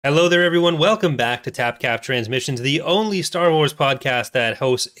Hello there, everyone. Welcome back to TapCap Transmissions, the only Star Wars podcast that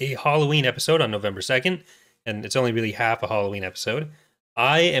hosts a Halloween episode on November 2nd, and it's only really half a Halloween episode.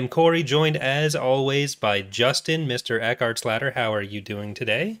 I am Corey, joined as always by Justin, Mr. Eckhart Slatter. How are you doing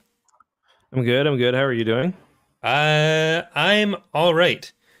today? I'm good. How are you doing? I'm all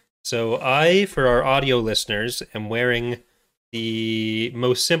right. So for our audio listeners, am wearing the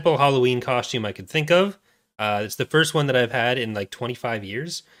most simple Halloween costume I could think of. It's the first one that I've had in like 25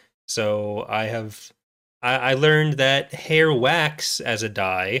 years. So I learned that hair wax as a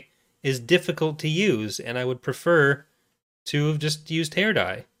dye is difficult to use, and I would prefer to have just used hair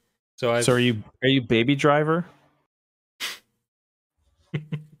dye. So are you Baby Driver?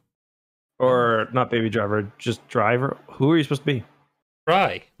 Or not Baby Driver, just Driver? Who are you supposed to be?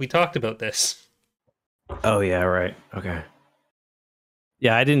 Fry. We talked about this. Oh yeah, right. Okay.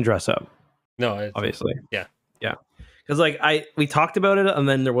 Yeah, I didn't dress up. No, obviously. Yeah. Because we talked about it and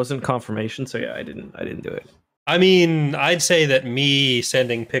then there wasn't confirmation, so yeah, I didn't do it. I mean, I'd say that me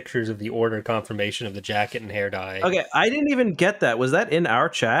sending pictures of the order confirmation of the jacket and hair dye. Okay, I didn't even get that. Was that in our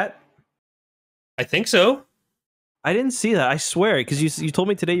chat? I think so. I didn't see that. I swear, because you told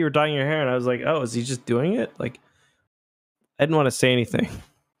me today you were dyeing your hair, and I was like, oh, is he just doing it? Like, I didn't want to say anything,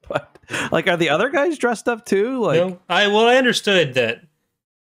 but like, are the other guys dressed up too? Like, no, I understood that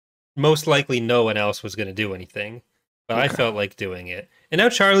most likely no one else was going to do anything, but okay. I felt like doing it. And now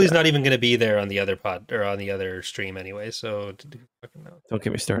Charlie's not even going to be there on the other pod or on the other stream anyway. So don't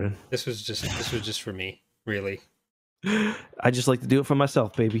get me started. This was just for me, really. I just like to do it for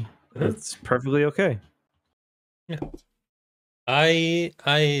myself, baby. It's perfectly okay. Yeah, I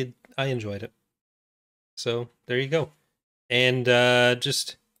enjoyed it. So there you go. And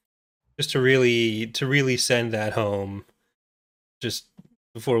just to really send that home, just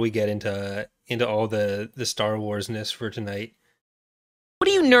before we get into all the Star Wars-ness for tonight. What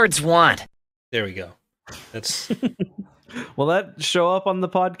do you nerds want? There we go. That's Will that show up on the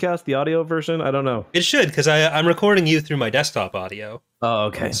podcast, the audio version? I don't know. It should, because I'm recording you through my desktop audio. Oh,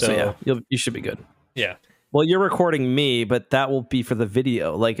 okay. So yeah, you should be good. Yeah. Well, you're recording me, but that will be for the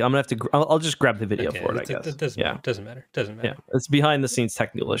video. Like, I'm gonna have to. I'll just grab the video for it. I guess. It doesn't matter. Yeah, it's behind the scenes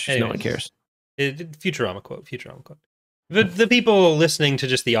technical issues. Anyways, no one cares. Futurama quote. The people listening to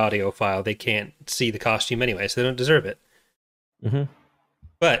just the audio file, they can't see the costume anyway, so they don't deserve it. Mm-hmm.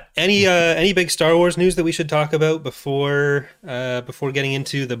 But any big Star Wars news that we should talk about before getting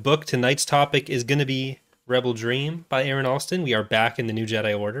into the book? Tonight's topic is going to be Rebel Dream by Aaron Alston. We are back in the New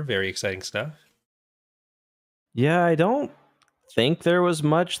Jedi Order. Very exciting stuff. Yeah, I don't think there was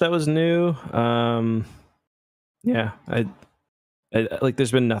much that was new. Yeah, I like.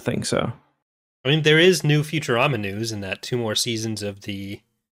 There's been nothing. So, I mean, there is new Futurama news in that 2 more seasons of Futurama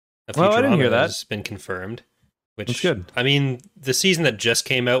I didn't hear that. Has been confirmed. Which, that's good. I mean, the season that just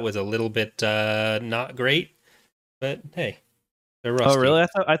came out was a little bit not great, but hey, they're rusty. Oh, really?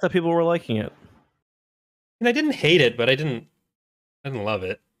 I thought people were liking it. And I didn't hate it, but I didn't love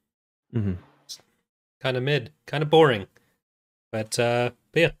it. Mm-hmm. Kind of mid, kind of boring. But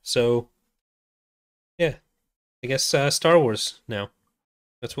yeah, so yeah, I guess Star Wars now.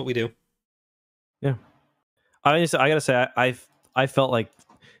 That's what we do. Yeah, I gotta say, I felt like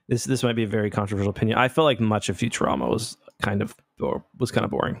this might be a very controversial opinion. I felt like much of Futurama was kind of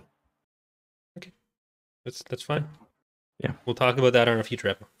boring. Okay, that's fine. Yeah, we'll talk about that on a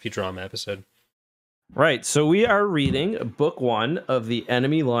future Futurama episode. Right. So we are reading book 1 of the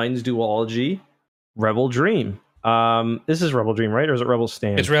Enemy Lines duology, Rebel Dream. This is Rebel Dream, right? Or is it Rebel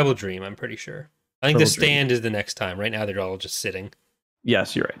Stand? It's Rebel Dream, I'm pretty sure. I think Rebel the Stand Dream is the next time. Right now they're all just sitting.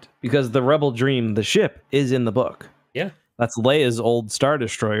 Yes, you're right. Because the Rebel Dream, the ship, is in the book. Yeah. That's Leia's old Star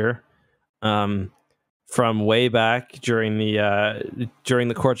Destroyer, from way back during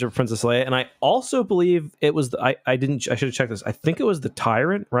the courtship of Princess Leia. And I also believe it was I should have checked this. I think it was the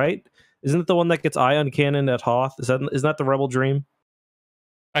Tyrant, right? Isn't it the one that gets ion cannon at Hoth? Isn't that the Rebel Dream?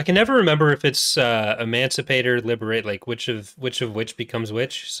 I can never remember if it's Emancipator, Liberate, like which of which becomes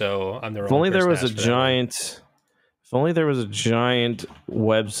which. So I'm the wrong. If only there was a giant. If only there was a giant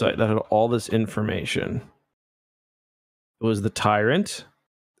website that had all this information. It was the Tyrant,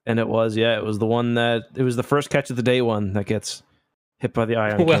 and it was the one that it was the first catch of the day one that gets hit by the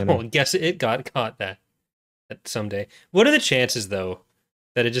ion cannon. Well, guess it got caught that someday. What are the chances though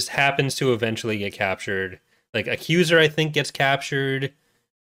that it just happens to eventually get captured? Like Accuser, I think gets captured.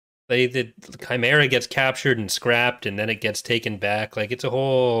 The Chimera gets captured and scrapped, and then it gets taken back. Like it's a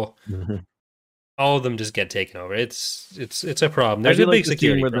whole. Mm-hmm. All of them just get taken over. It's a problem. There's a big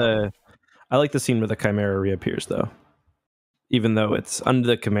security problem. I like the scene where the Chimera reappears, though, even though it's under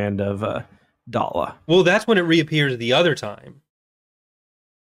the command of Dala. Well, that's when it reappears the other time.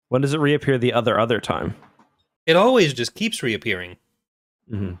 When does it reappear the other time? It always just keeps reappearing.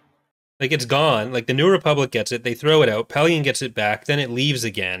 Mm-hmm. Like, it's gone. Like, the New Republic gets it, they throw it out, Pelion gets it back, then it leaves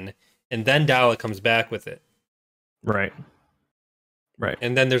again, and then Dalek comes back with it. Right.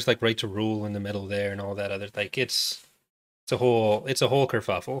 And then there's like Right to Rule in the middle there and all that other, like, it's a whole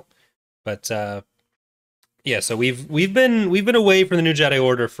kerfuffle. But yeah, so we've been away from the New Jedi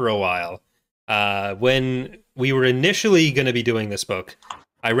Order for a while. When we were initially going to be doing this book,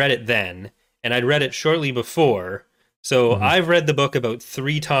 I read it then, and I'd read it shortly before. So I've read the book about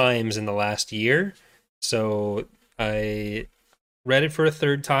 3 times in the last year. So I read it for a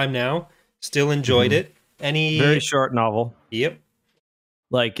 3rd time now. Still enjoyed it. Very short novel. Yep.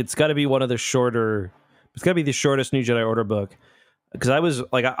 Like, it's got to be one of the shorter. It's got to be the shortest New Jedi Order book. Because I was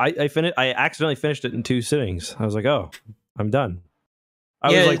like, I accidentally finished it in 2 sittings. I was like, oh, I'm done. I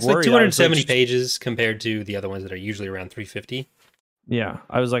was like, it's worried. like 270 pages compared to the other ones that are usually around 350. Yeah,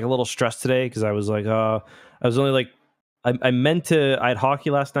 I was like a little stressed today because I was like, I was only like, I meant to. I had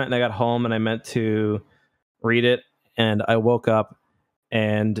hockey last night and I got home and I meant to read it, and I woke up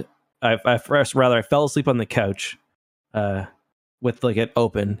and I fell asleep on the couch, with like it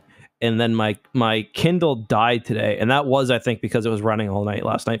open. And then my Kindle died today, and that was, I think, because it was running all night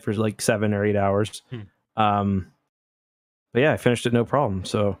last night for like 7 or 8 hours. But yeah, I finished it no problem.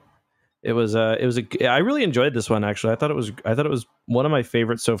 So I really enjoyed this one, actually. I thought it was one of my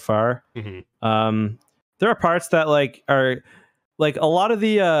favorites so far. There are parts that are like a lot of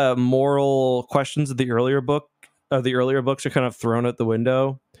the moral questions of the earlier books are kind of thrown out the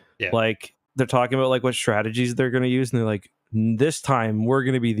window. Yeah. Like, they're talking about like what strategies they're going to use, and they're like, this time we're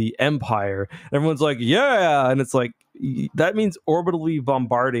going to be the Empire. Everyone's like, yeah, and it's like, that means orbitally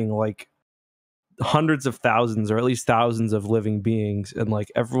bombarding like hundreds of thousands or at least thousands of living beings, and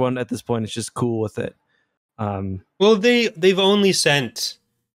like everyone at this point is just cool with it. Well, they've only sent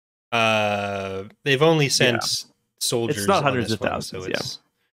soldiers. It's not hundreds of thousands. So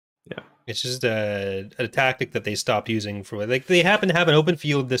it's just a tactic that they stopped using for, like, they happen to have an open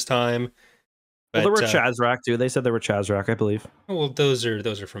field this time. But, well, there were Chazrak too. They said there were Chazrak, I believe. Well, those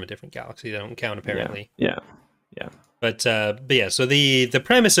are from a different galaxy. They don't count, apparently. Yeah. But yeah. So the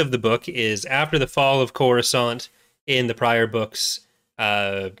premise of the book is, after the fall of Coruscant in the prior books,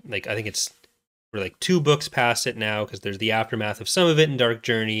 like, I think we're like 2 books past it now, because there's the aftermath of some of it in Dark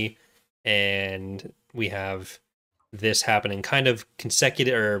Journey, and we have this happening kind of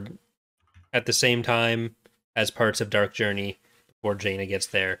consecutive or at the same time as parts of Dark Journey before Jaina gets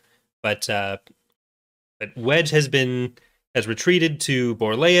there. But Wedge has retreated to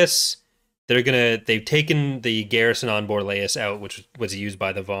Borlaeus. They've taken the garrison on Borlaeus out, which was used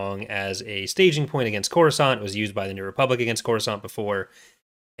by the Vong as a staging point against Coruscant. It was used by the New Republic against Coruscant before.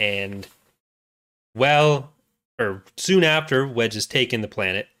 And soon after Wedge has taken the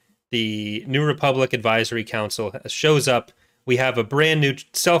planet, the New Republic Advisory Council shows up. We have a brand new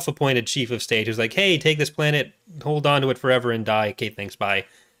self-appointed chief of state who's like, hey, take this planet, hold on to it forever and die. Okay, thanks, bye.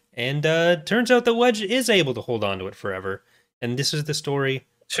 And turns out that Wedge is able to hold on to it forever. And this is the story.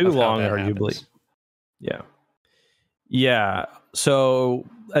 Too long, arguably. Happens. Yeah. So,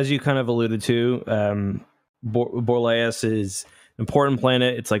 as you kind of alluded to, Borlaeus is an important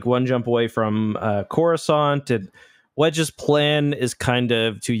planet. It's like 1 jump away from Coruscant. And Wedge's plan is kind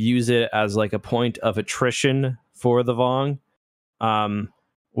of to use it as like a point of attrition for the Vong,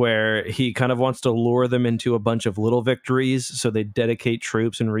 where he kind of wants to lure them into a bunch of little victories so they dedicate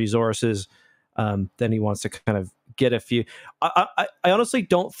troops and resources. Then he wants to kind of get a few. I honestly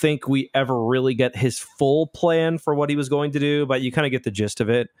don't think we ever really get his full plan for what he was going to do, but you kind of get the gist of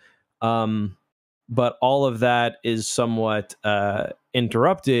it. But all of that is somewhat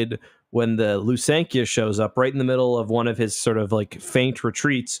interrupted when the Lusankia shows up right in the middle of one of his sort of like faint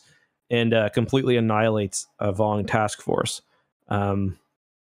retreats and completely annihilates a Vong task force.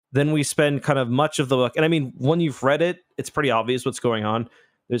 Then we spend kind of much of the book, and I mean, when you've read it, it's pretty obvious what's going on.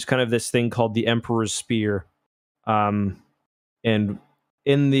 There's kind of this thing called the Emperor's Spear, and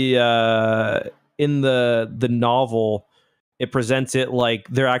in the novel, it presents it like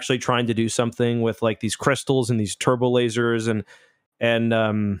they're actually trying to do something with like these crystals and these turbo lasers,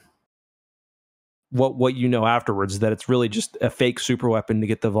 and what you know afterwards, that it's really just a fake super weapon to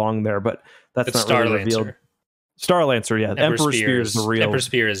get the Vong there, but that's not really revealed. Star Lancer, yeah. Emperor Spear is the real. Emperor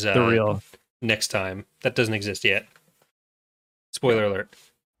Spear is the real. Next time. That doesn't exist yet. Spoiler alert.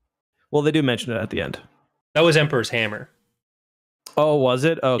 Well, they do mention it at the end. That was Emperor's Hammer. Oh, was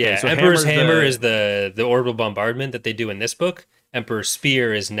it? Okay, yeah, so Emperor's Hammer is the orbital bombardment that they do in this book. Emperor's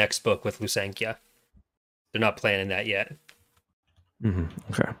Spear is next book with Lusankia. They're not planning that yet.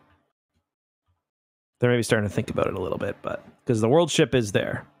 Okay. They're maybe starting to think about it a little bit, but because the world ship is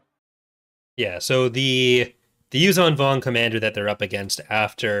there. Yeah, so the Yuzon Vong commander that they're up against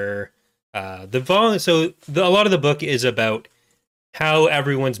after the Vong. A lot of the book is about how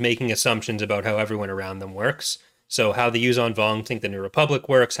everyone's making assumptions about how everyone around them works. So how the Yuzon Vong think the New Republic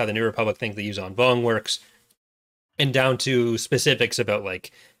works, how the New Republic think the Yuzon Vong works, and down to specifics about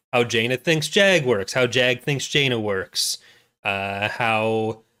like how Jaina thinks Jag works, how Jag thinks Jaina works,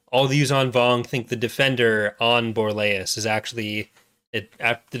 how all the Yuzon Vong think the Defender on Borleus is actually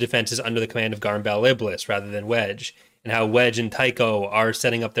the defense is under the command of Garmbal Iblis rather than Wedge, and how Wedge and Tycho are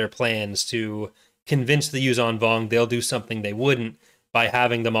setting up their plans to convince the Yuzon Vong they'll do something they wouldn't by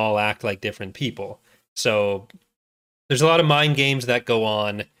having them all act like different people. So there's a lot of mind games that go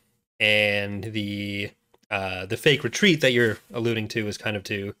on, and the fake retreat that you're alluding to is kind of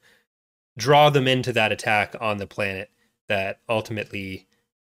to draw them into that attack on the planet that ultimately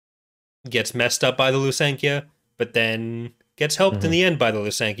gets messed up by the Lusankya, but then gets helped in the end by the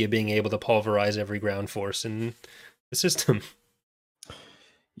Lusankya being able to pulverize every ground force in the system.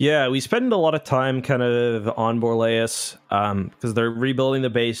 Yeah, we spend a lot of time kind of on Borleus because they're rebuilding the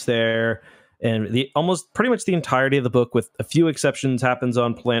base there, and almost pretty much the entirety of the book, with a few exceptions, happens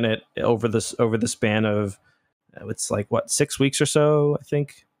on planet over the span of it's like what 6 weeks or so, I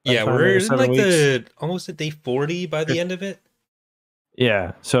think. Yeah, we're in like almost at day 40 by the end of it.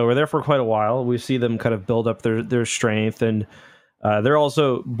 Yeah, so we're there for quite a while. We see them kind of build up their strength, and they're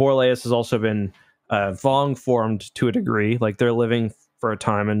also Borleus has also been Vong formed to a degree. Like they're living for a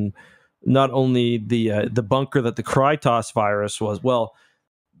time, and not only the bunker that the Krytos virus was. Well,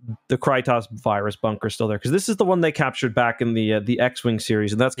 the Krytos virus bunker is still there because this is the one they captured back in the X-Wing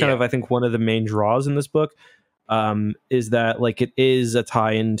series, and that's kind of I think one of the main draws in this book. Is that like it is a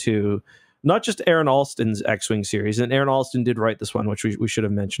tie-in to not just Aaron Alston's X-Wing series, and Aaron Alston did write this one, which we should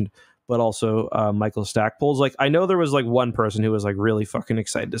have mentioned, but also Michael Stackpole's. Like I know there was like one person who was like really fucking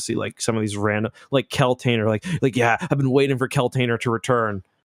excited to see like some of these random like Keltainer, like yeah, I've been waiting for Keltainer to return.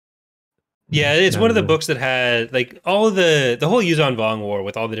 Yeah, it's one of the books that had like all of the whole Yuzon Vong War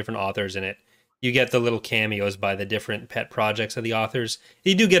with all the different authors in it. You get the little cameos by the different pet projects of the authors.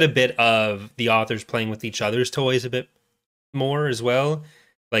 You do get a bit of the authors playing with each other's toys a bit more as well.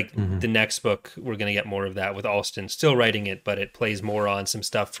 Like the next book, we're going to get more of that with Alston still writing it, but it plays more on some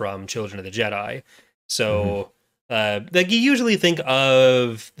stuff from Children of the Jedi. So, like you usually think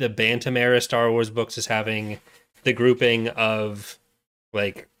of the Bantam era Star Wars books as having the grouping of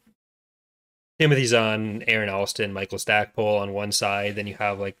like Timothy Zahn, Aaron Alston, Michael Stackpole on one side. Then you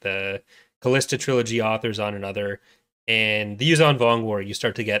have like the Callista trilogy authors on another, and the Yuzon Vong War, you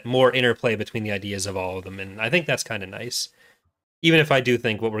start to get more interplay between the ideas of all of them, and I think that's kind of nice. Even if I do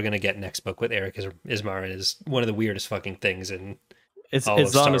think what we're going to get next book with Eric Ismarin is one of the weirdest fucking things in it's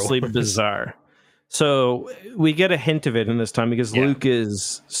honestly bizarre. So we get a hint of it in this time because Luke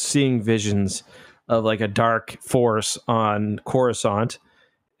is seeing visions of like a dark force on Coruscant,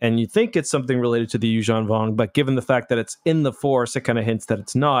 and you think it's something related to the Yuzon Vong, but given the fact that it's in the Force, it kind of hints that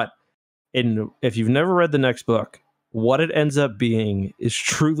it's not. And if you've never read the next book, what it ends up being is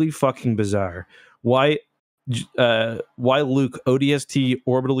truly fucking bizarre. Why Luke ODST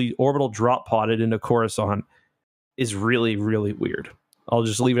orbital drop podded into Coruscant is really, really weird. I'll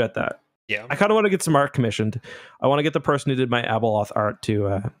just leave it at that. Yeah, I kind of want to get some art commissioned. I want to get the person who did my Abeloth art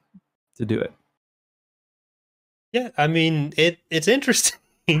to do it. Yeah, I mean it's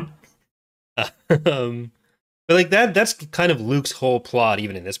interesting. But like that's kind of Luke's whole plot,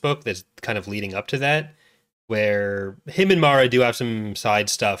 even in this book, that's kind of leading up to that, where him and Mara do have some side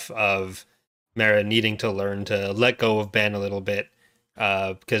stuff of Mara needing to learn to let go of Ben a little bit,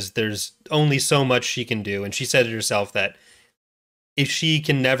 because there's only so much she can do. And she said it herself that if she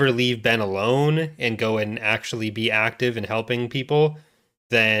can never leave Ben alone and go and actually be active in helping people,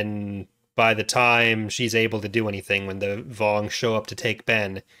 then by the time she's able to do anything when the Vong show up to take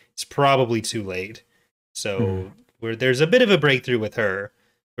Ben, it's probably too late. So there's a bit of a breakthrough with her.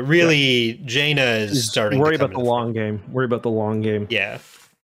 But really, Jaina is starting to worry about the long game. Worry about the long game. Yeah.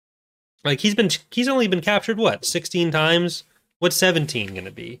 Like he's only been captured, what, 16 times? What's 17 going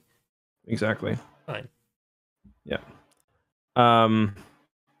to be? Exactly. Fine. Yeah.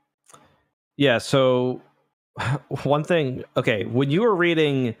 Yeah, so one thing, okay, when you were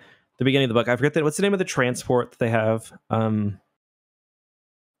reading the beginning of the book, I forget what's the name of the transport that they have?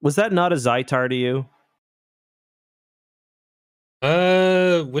 Was that not a Zytar to you?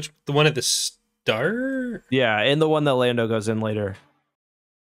 The one at the start? Yeah, and the one that Lando goes in later.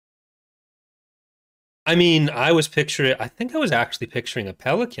 I mean, I think I was actually picturing a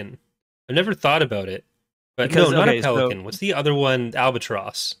Pelican. I've never thought about it. But because, no, not a Pelican. So, what's the other one?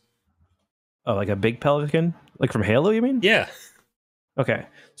 Albatross. Oh, like a big Pelican? Like from Halo, you mean? Yeah. Okay,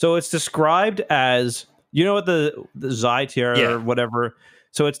 so it's described as, you know what, the Zytier Yeah. or whatever.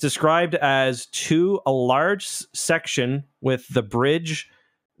 So it's described as a large section with the bridge,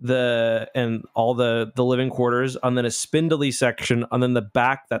 and all the living quarters, and then a spindly section, and then the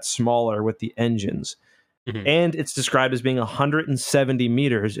back that's smaller with the engines. Mhm. And it's described as being 170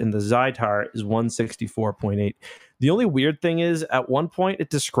 meters, and the Zytar is 164.8. The only weird thing is, at one point, it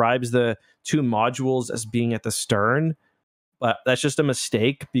describes the two modules as being at the stern, but that's just a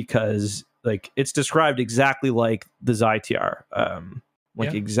mistake because like it's described exactly like the Zytr,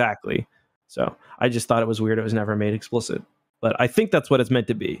 like Yeah. exactly. So I just thought it was weird it was never made explicit, but I think that's what it's meant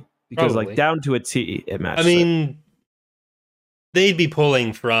to be because like Probably. down to a T it matches. I mean, they'd be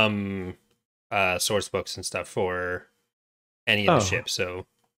pulling from source books and stuff for any of the ships. So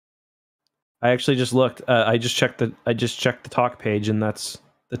I actually just looked. I just checked the talk page, and that's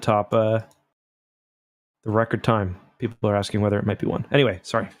the top. The record time. People are asking whether it might be one. Anyway,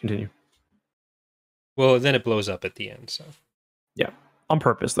 sorry. Continue. well, then it blows up at the end. So Yeah, on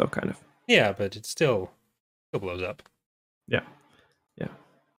purpose though, kind of. yeah, but it still blows up. Yeah, yeah.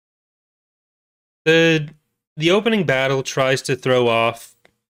 The opening battle tries to throw off.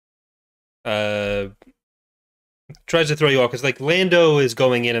 Tries to throw you off because like Lando is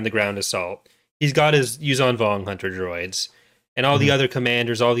going in the ground assault. He's got his Yuzon Vong hunter droids, and all the other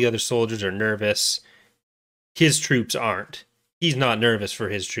commanders, all the other soldiers are nervous. His troops aren't. He's not nervous for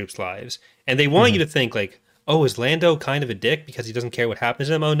his troops' lives. And they want you to think, like, oh, is Lando kind of a dick because he doesn't care what happens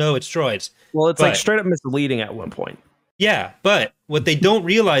to him? Oh, no, it's droids. Well, it's like straight up misleading at one point. Yeah, but what they don't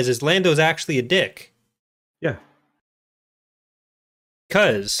realize is Lando's actually a dick. Yeah.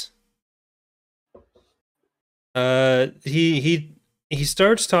 Because he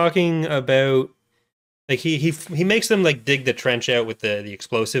starts talking about like he makes them like dig the trench out with the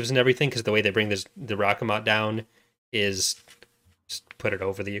explosives and everything because the way they bring the Rakamat down is just put it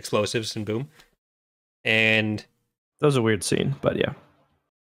over the explosives and boom. And that was a weird scene, but yeah.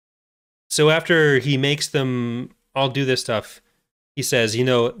 So after he makes them all do this stuff, he says, you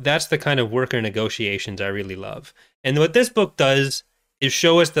know, that's the kind of worker negotiations I really love. And what this book does is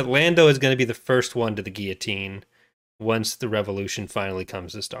show us that Lando is going to be the first one to the guillotine once the revolution finally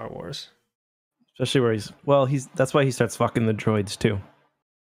comes to Star Wars. Especially where that's why he starts fucking the droids too.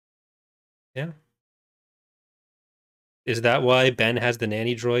 Yeah. Is that why Ben has the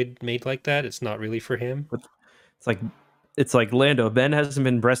nanny droid made like that? It's not really for him. It's like Lando. Ben hasn't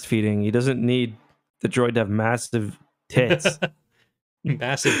been breastfeeding. He doesn't need the droid to have massive tits.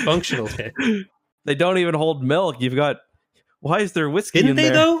 Massive functional tits. They don't even hold milk. Why is there whiskey Didn't in they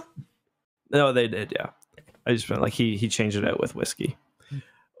there? though? No, they did, yeah. I just meant like he changed it out with whiskey.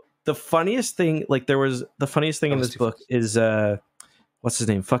 The funniest thing, in this book is what's his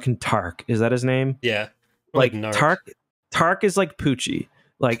name? Fucking Tark. Is that his name? Yeah. Like Tark is like Poochie.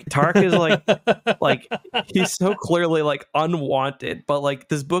 Like Tark is like he's so clearly like unwanted, but like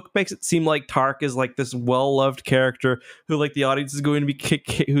this book makes it seem like Tark is like this well-loved character who like the audience is going to be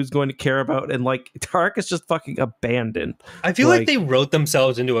who's going to care about, and like Tark is just fucking abandoned. I feel like they wrote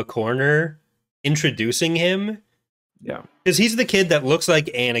themselves into a corner introducing him. Yeah. Because he's the kid that looks like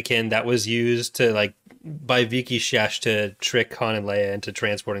Anakin that was used to like by Vicky Shesh to trick Han and Leia into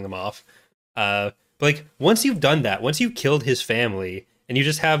transporting them off. But like once you've done that, once you've killed his family, and you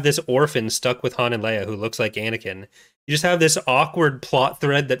just have this orphan stuck with Han and Leia who looks like Anakin, you just have this awkward plot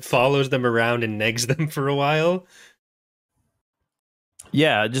thread that follows them around and negs them for a while.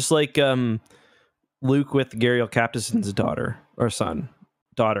 Yeah, just like Luke with Gariel Captain's daughter,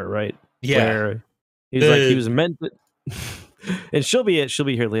 right? Yeah. Where he's like he was meant to and she'll be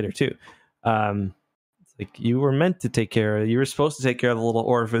here later too. It's like you were meant to take care of, you were supposed to take care of the little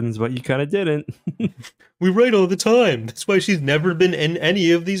orphans, but you kind of didn't. We write all the time. That's why she's never been in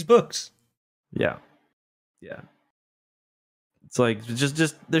any of these books. Yeah. It's like just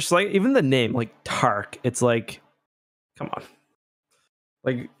there's like even the name like Tark. It's like, come on,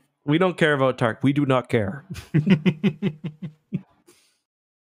 like we don't care about Tark. We do not care.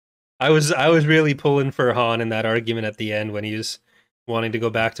 I was really pulling for Han in that argument at the end when he was wanting to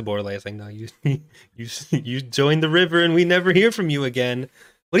go back to Borlai. It's like, no, you joined the river and we never hear from you again.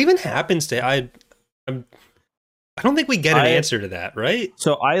 What even happens to I don't think we get an answer to that, right?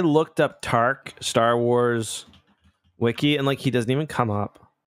 So I looked up Tark Star Wars wiki and like he doesn't even come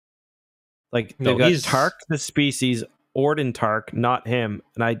up. Like they've got Tark the species, Orden Tark, not him,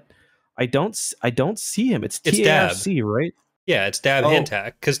 and I don't see him. It's TARC, right? Yeah, it's Dab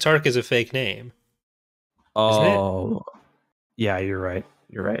Hintak, because Tark is a fake name. Oh, yeah, you're right.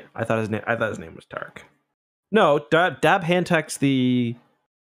 I thought his name was Tark. No, Dab Hintak's the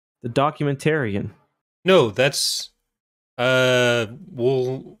documentarian. No, that's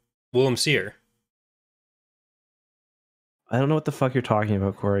Willem Sear. I don't know what the fuck you're talking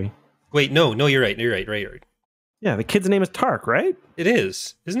about, Corey. Wait, no, you're right. You're right. Yeah, the kid's name is Tark, right? It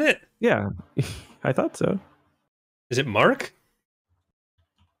is, isn't it? Yeah, I thought so. Is it Mark?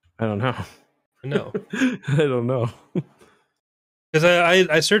 I don't know. No, I don't know. because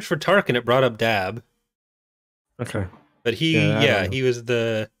I searched for Tark and it brought up Dab, Okay. but Yeah, he was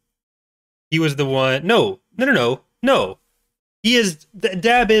the one. No.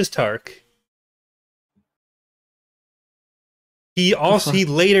 Dab is Tark. He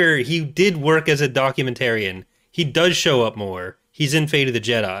did work as a documentarian. He does show up more. He's in Fate of the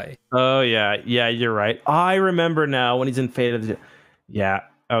Jedi. Oh yeah, you're right. I remember now when he's in Fate of the. Yeah.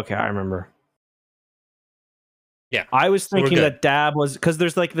 Okay, I remember. Yeah, I was so we're thinking good. that Dab was because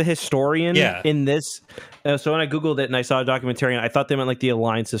there's like the historian in this. So when I googled it and I saw a documentarian, I thought they meant like the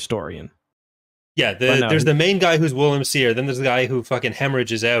Alliance historian. Yeah, there's the main guy who's Willem Sear. Then there's the guy who fucking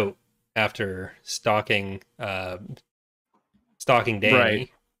hemorrhages out after stalking Danny.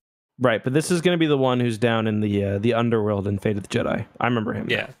 Right, but this is going to be the one who's down in the underworld in Fate of the Jedi. I remember him.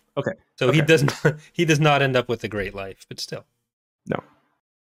 Yeah. Now. Okay. So he does not end up with a great life, but still. No.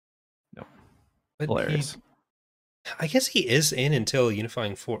 But Hilarious. I guess he is in until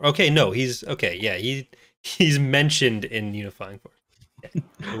Unifying Force. Okay, no, he's okay. Yeah, he's mentioned in Unifying Force. Yeah,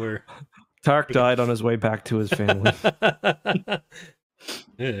 so Tark died on his way back to his family.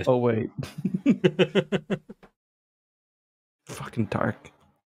 Oh wait. Fucking Tark.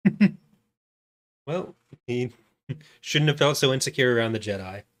 Well, he shouldn't have felt so insecure around the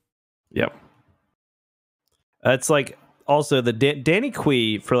Jedi. Yep. It's like also the Danny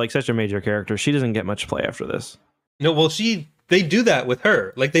Quee, for like such a major character, she doesn't get much play after this. No, well, they do that with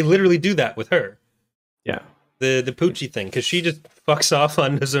her. Like they literally do that with her. Yeah. The Poochie thing, because she just fucks off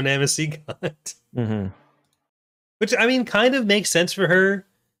on the Zonama Seagunt. Mm-hmm. Which, I mean, kind of makes sense for her,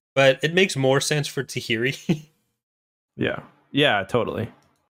 but it makes more sense for Tahiri. Yeah, totally.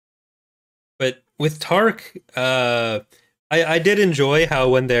 But with Tark, I did enjoy how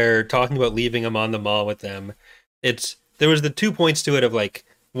when they're talking about leaving him on the mall with them, there was the 2 points to it of like,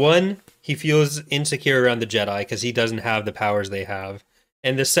 one, he feels insecure around the Jedi because he doesn't have the powers they have.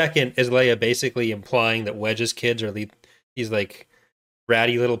 And the second is Leia basically implying that Wedge's kids are these like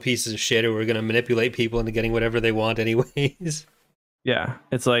ratty little pieces of shit who are going to manipulate people into getting whatever they want anyways. Yeah,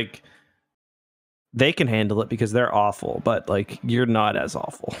 it's like they can handle it because they're awful, but like you're not as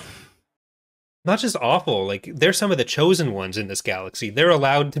awful. Not just awful, like they're some of the chosen ones in this galaxy. They're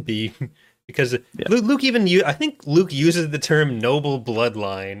allowed to be because Luke I think Luke uses the term noble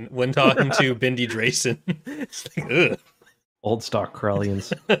bloodline when talking to Bindi Drayson. It's like, ugh. Old stock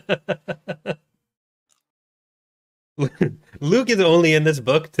Corellians. Luke is only in this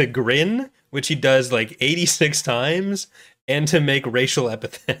book to grin, which he does like 86 times, and to make racial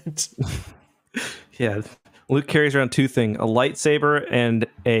epithets. Yeah, Luke carries around two things: a lightsaber and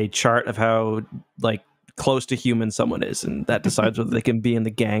a chart of how like close to human someone is, and that decides whether they can be in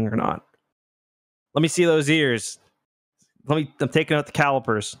the gang or not. Let me see those ears. I'm taking out the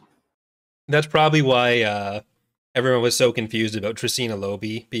calipers. That's probably why everyone was so confused about Trisina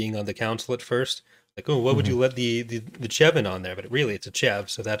Lobi being on the council at first. Like, oh, what would you let the Chevin on there? But really, it's a Chev,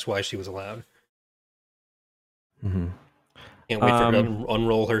 so that's why she was allowed. Mm-hmm. Can't wait for her to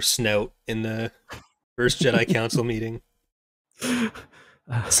unroll her snout in the first Jedi Council meeting.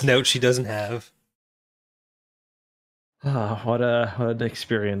 Snout she doesn't have. Oh, what an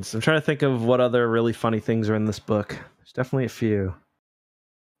experience. I'm trying to think of what other really funny things are in this book. There's definitely a few.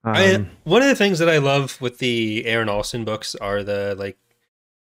 One of the things that I love with the Aaron Alston books are the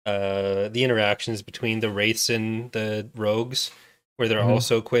interactions between the Wraiths and the Rogues, where they're all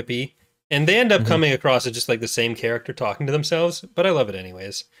so quippy. And they end up coming across as just like the same character talking to themselves, but I love it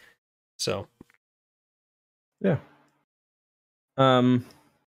anyways. So. Yeah.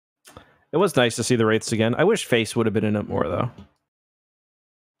 It was nice to see the Wraiths again. I wish Face would have been in it more, though.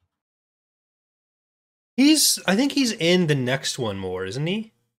 I think he's in the next one more, isn't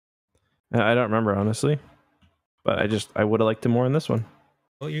he? I don't remember, honestly. But I would have liked him more in this one.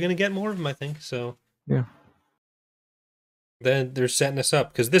 Well, you're going to get more of him, I think, so. Yeah. Then they're setting us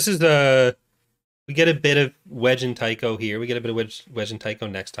up, because this is we get a bit of Wedge and Tycho here. We get a bit of Wedge and Tycho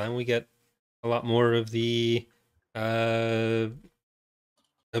next time. We get a lot more of the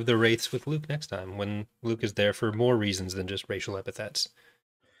Wraiths with Luke next time, when Luke is there for more reasons than just racial epithets.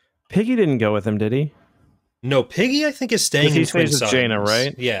 Piggy didn't go with him, did he? No, Piggy, I think, is staying in Twin Suns. Jaina,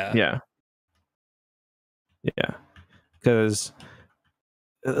 right? Yeah. Yeah. Yeah. Because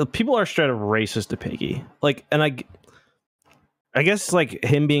people are straight up racist to Piggy. Like, and I guess like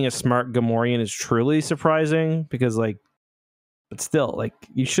him being a smart Gamorrean is truly surprising because like But still, like,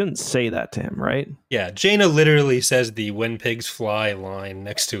 you shouldn't say that to him, right? Yeah, Jaina literally says the "when pigs fly" line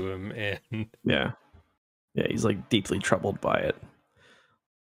next to him, and Yeah. Yeah, he's like deeply troubled by it.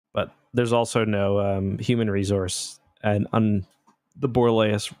 But there's also no human resource and the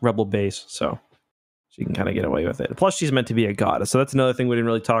Borleus rebel base, so she can kind of get away with it. Plus, she's meant to be a goddess, so that's another thing we didn't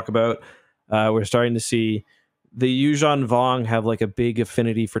really talk about. We're starting to see the Yuuzhan Vong have like a big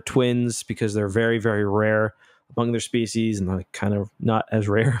affinity for twins because they're very, very rare among their species and like kind of not as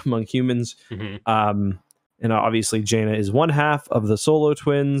rare among humans. Mhm. And obviously, Jaina is one half of the Solo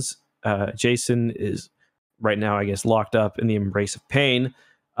twins. Jason is right now, I guess, locked up in the embrace of pain.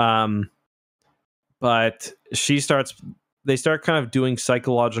 But they start kind of doing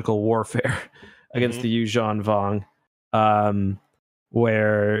psychological warfare against Mhm. the Yuuzhan Vong,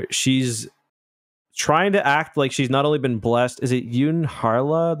 where she's trying to act like she's not only been blessed. Is it Yun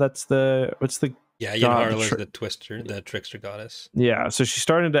Harla? What's the Yeah, god? Yunharla's the trickster goddess. Yeah, so she's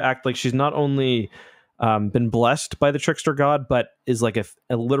starting to act like she's not only been blessed by the trickster god, but is like a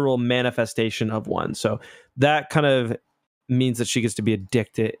literal manifestation of one. So that kind of means that she gets to be a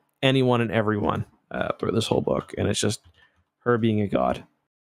dick to anyone and everyone through this whole book, and it's just her being a god.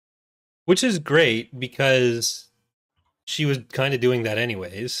 Which is great because she was kind of doing that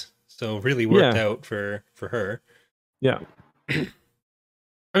anyways. So really worked Yeah. out for her. Yeah,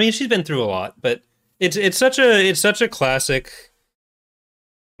 I mean, she's been through a lot, but it's such a classic,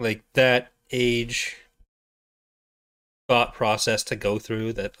 like, that age thought process to go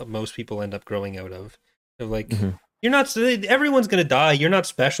through that most people end up growing out of. Like, Mhm. you're not, everyone's gonna die. You're not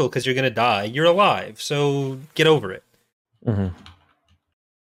special because you're gonna die. You're alive, so get over it. Mm-hmm.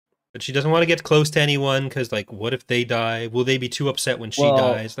 But she doesn't want to get close to anyone because, like, what if they die? Will they be too upset when she Well,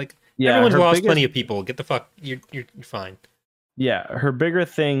 dies? Like, yeah, everyone's her lost biggest- plenty of people. Get the fuck. You're fine. Yeah, her bigger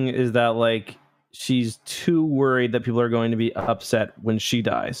thing is that like she's too worried that people are going to be upset when she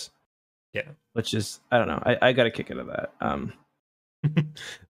dies. Yeah. Which is, I don't know. I got a kick out of that.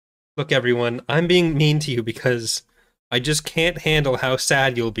 Look, everyone, I'm being mean to you because I just can't handle how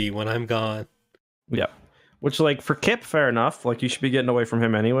sad you'll be when I'm gone. Yeah. Which, like, for Kip, fair enough. Like, you should be getting away from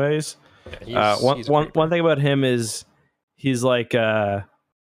him anyways. Yeah, he's a creeper. One thing about him is he's like I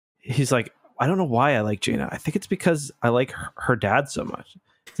don't know why I like Jaina. I think it's because I like her dad so much.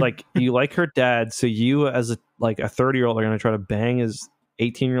 It's like you like her dad, so you as a 30-year-old are gonna try to bang his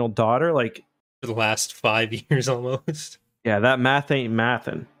 18-year-old daughter. Like, For the last 5 years almost. yeah, that math ain't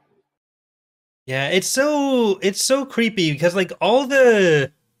mathin'. Yeah, it's so creepy because, like, all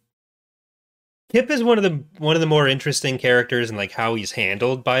the Kip is one of the more interesting characters and like how he's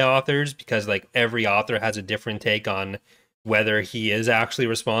handled by authors because, like, every author has a different take on whether he is actually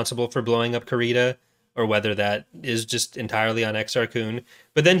responsible for blowing up Karita or whether that is just entirely on Exar Kun.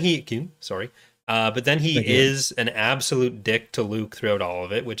 But then he is an absolute dick to Luke throughout all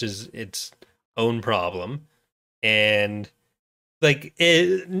of it, which is its own problem. And like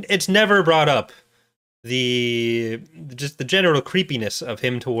it's never brought up the general creepiness of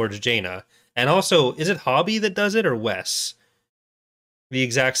him towards Jaina. And also, is it Hobby that does it or Wes? The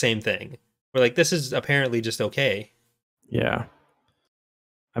exact same thing. We're like, this is apparently just okay. Yeah.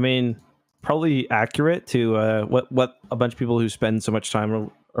 I mean, probably accurate to what a bunch of people who spend so much time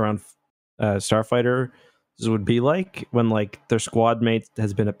around Starfighter would be like when like their squad mate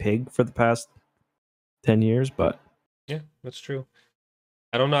has been a pig for the past 10 years, but yeah, that's true.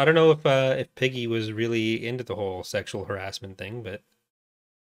 I don't know if Piggy was really into the whole sexual harassment thing, but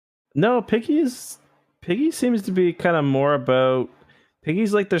no, Piggy seems to be kind of more about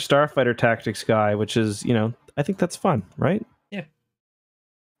Piggy's like their Starfighter tactics guy, which is, I think that's fun, right? Yeah.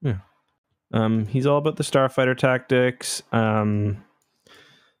 Yeah. He's all about the Starfighter tactics. And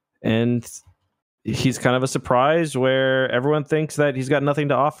he's kind of a surprise where everyone thinks that he's got nothing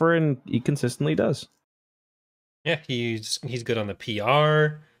to offer, and he consistently does. Yeah, he's good on the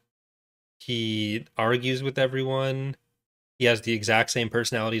PR. He argues with everyone. He has the exact same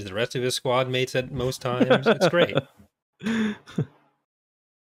personality as the rest of his squad mates at most times. It's great.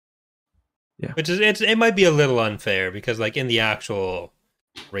 Yeah. Which is it might be a little unfair because, like, in the actual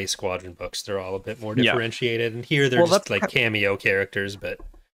Race Squadron books, they're all a bit more differentiated, and here they're just like cameo characters. But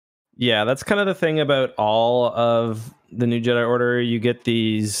yeah, that's kind of the thing about all of the New Jedi Order. You get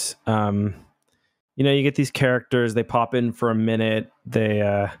these, you get these characters. They pop in for a minute. They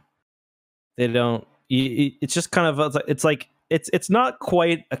don't. It's just kind of it's not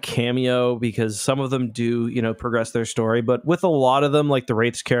quite a cameo because some of them do progress their story, but with a lot of them, like the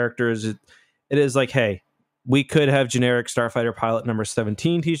Wraiths characters, it is like, hey, we could have generic Starfighter pilot number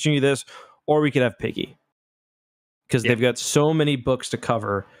 17 teaching you this, or we could have Piggy because they've got so many books to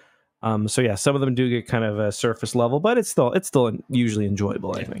cover So yeah, some of them do get kind of a surface level, but it's still usually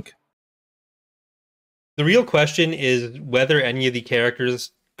enjoyable, I think. The real question is whether any of the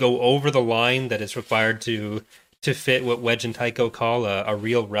characters go over the line that is required to fit what Wedge and Tycho call a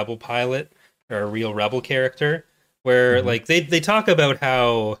real rebel pilot or a real rebel character. Where like they talk about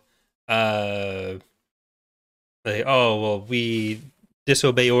how we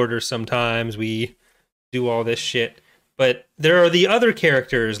disobey orders sometimes, we do all this shit. But there are the other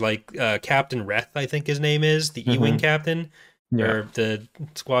characters like Captain Reth, I think his name is, the E-Wing captain, or the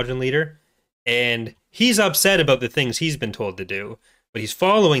squadron leader. And he's upset about the things he's been told to do, but he's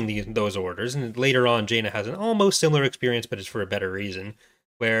following those orders. And later on, Jaina has an almost similar experience, but it's for a better reason.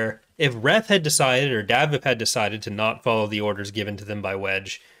 Where if Reth had decided, or Davip had decided to not follow the orders given to them by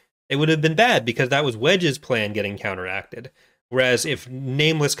Wedge, it would have been bad because that was Wedge's plan getting counteracted. Whereas if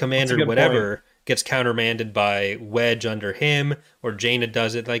Nameless Commander whatever gets countermanded by Wedge under him, or Jaina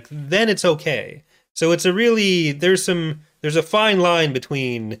does it, like then it's okay. So it's there's a fine line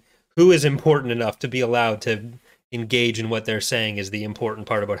between who is important enough to be allowed to engage in what they're saying is the important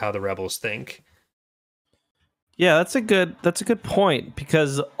part about how the rebels think. Yeah, that's a good point,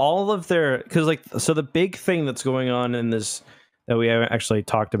 because the big thing that's going on in this that we haven't actually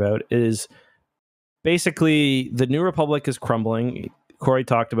talked about is basically the New Republic is crumbling. Corey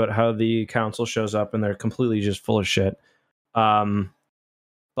talked about how the council shows up and they're completely just full of shit.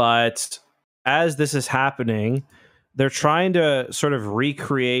 But as this is happening, they're trying to sort of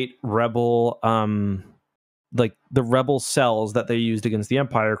recreate rebel, like the rebel cells that they used against the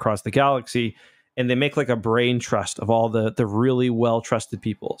Empire across the galaxy, and they make like a brain trust of all the really well trusted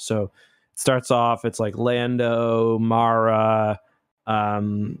people. So it starts off, it's like Lando, Mara,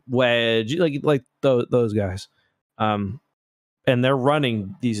 Wedge, like those guys, and they're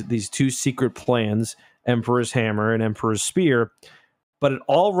running these two secret plans, Emperor's Hammer and Emperor's Spear. But it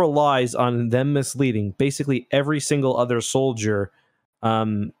all relies on them misleading basically every single other soldier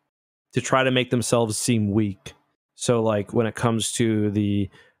to try to make themselves seem weak. So, like, when it comes to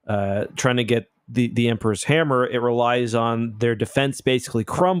the trying to get the Emperor's Hammer, it relies on their defense basically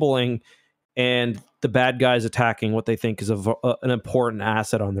crumbling and the bad guys attacking what they think is an important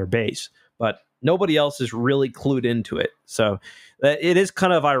asset on their base. But nobody else is really clued into it. So it is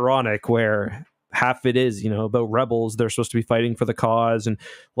kind of ironic where half it is, about rebels. They're supposed to be fighting for the cause, and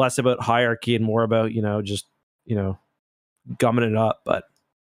less about hierarchy and more about, just, gumming it up. But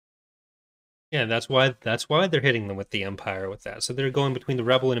yeah, that's why they're hitting them with the Empire with that. So they're going between the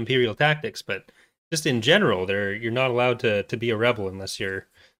rebel and Imperial tactics, but just in general, you're not allowed to be a rebel unless you're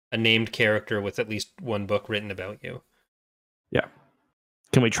a named character with at least one book written about you. Yeah.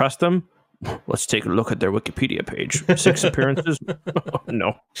 Can we trust them? Let's take a look at their Wikipedia page. 6 appearances?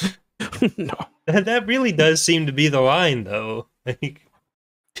 No. No. That really does seem to be the line, though.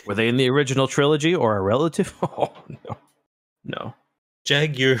 Were they in the original trilogy or a relative? Oh, no. No.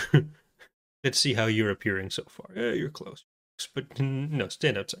 Jag, let's see how you're appearing so far. Yeah, you're close. But no,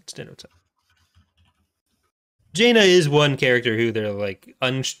 stand outside. Jaina is one character who they're like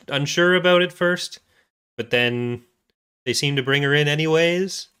unsure about at first, but then they seem to bring her in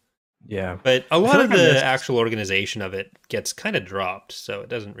anyways. Yeah. But a lot of the actual organization of it gets kind of dropped, so it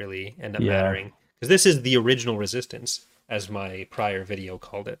doesn't really end up mattering. Because this is the original Resistance, as my prior video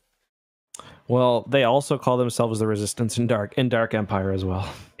called it. Well, they also call themselves the Resistance in Dark Empire as well.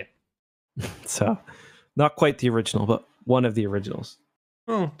 Yeah. So, not quite the original, but one of the originals.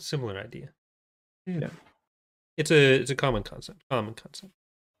 Well, similar idea. Yeah. It's a common concept.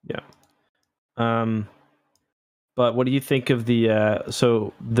 Yeah. But what do you think of the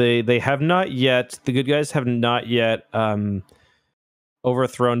so they have not yet, the good guys have not yet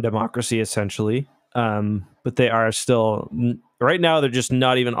overthrown democracy essentially. But they are still right now, they're just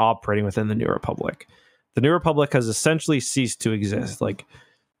not even operating within the New Republic. The New Republic has essentially ceased to exist. Like,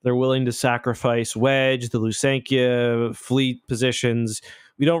 they're willing to sacrifice Wedge, the Lusankia fleet positions.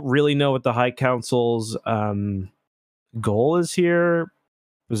 We don't really know what the High Council's goal is here,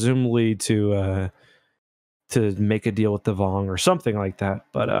 presumably to make a deal with the Vong or something like that.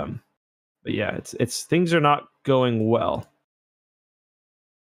 But yeah, it's things are not going well.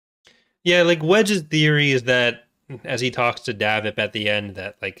 Yeah, like Wedge's theory is that as he talks to Davip at the end,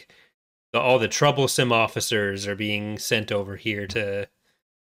 that like all the troublesome officers are being sent over here to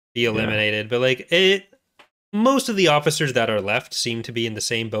be eliminated. But like most of the officers that are left seem to be in the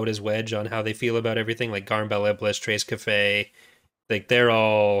same boat as Wedge on how they feel about everything. Like Garmbel Iblis, Trace Cafe, like they're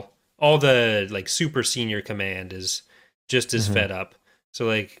all the like super senior command is just as fed up. So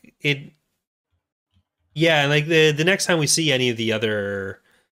like like the next time we see any of the other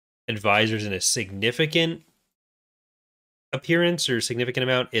advisors in a significant appearance or significant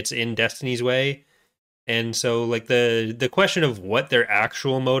amount, it's in Destiny's Way. And so like the question of what their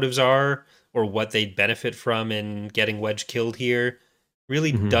actual motives are or what they'd benefit from in getting Wedge killed here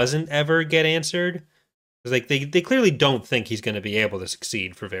really Mhm. doesn't ever get answered. It's like they clearly don't think he's going to be able to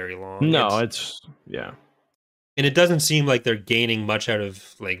succeed for very long. No, it's yeah. And it doesn't seem like they're gaining much out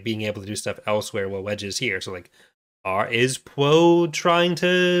of like being able to do stuff elsewhere while Wedge is here. So like is Poe trying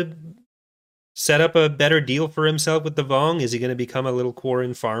to set up a better deal for himself with the Vong? Is he going to become a little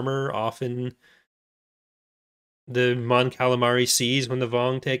Quarren farmer off in the Mon Calamari seas when the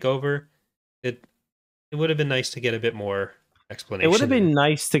Vong take over? It would have been nice to get a bit more explanation. It would have been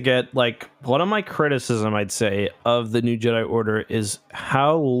nice to get, like, one of my criticism, I'd say, of the New Jedi Order is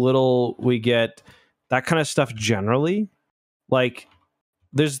how little we get that kind of stuff generally. Like,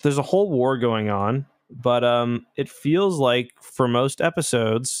 there's a whole war going on, but it feels like for most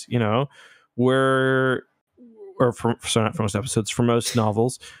episodes, you know, sorry, not for most episodes, for most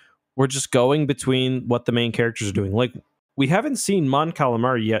novels, we're just going between what the main characters are doing. Like, we haven't seen Mon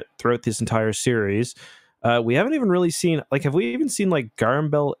Calamari yet throughout this entire series. We haven't even really seen, like, have we even seen like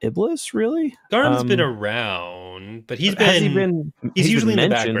Garambel Iblis? Really, Garm's been around, but he's usually in the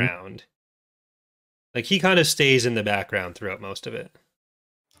background. Like he kind of stays in the background throughout most of it.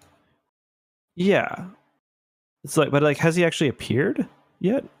 Yeah, it's like, but like, has he actually appeared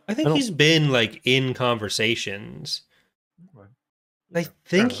yet? I think he's been like in conversations. I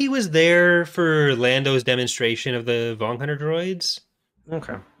think he was there for Lando's demonstration of the Vong Hunter droids.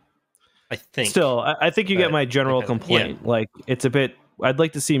 Okay. I think. Still, I think you get my general complaint. Yeah. Like, it's a bit. I'd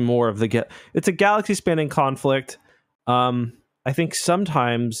like to see more of it's a galaxy-spanning conflict. I think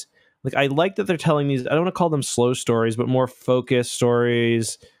sometimes, like, I like that they're telling these. I don't want to call them slow stories, but more focused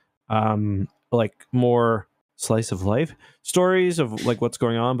stories. Like more slice of life stories of like what's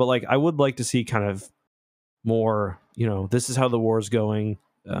going on. But like, I would like to see kind of more. You know, this is how the war's going.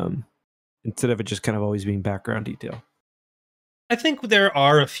 Instead of it just kind of always being background detail. I think there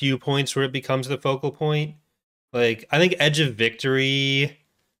are a few points where it becomes the focal point. Like, I think Edge of Victory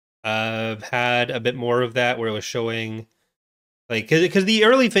had a bit more of that, where it was showing, like, because the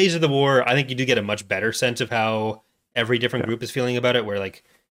early phase of the war, I think you do get a much better sense of how every different group is feeling about it, where, like,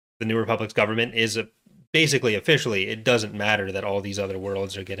 the New Republic's government is basically officially, it doesn't matter that all these other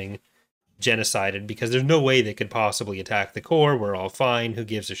worlds are getting genocided, because there's no way they could possibly attack the core. We're all fine. Who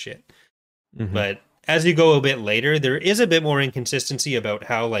gives a shit? Mm-hmm. But as you go a bit later, there is a bit more inconsistency about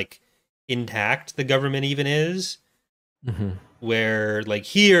how, like, intact the government even is. Mm-hmm. Where, like,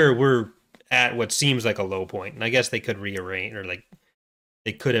 here we're at what seems like a low point, and I guess they could rearrange, or like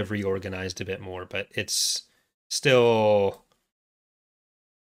they could have reorganized a bit more, but it's still,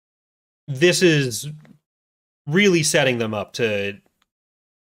 this is really setting them up to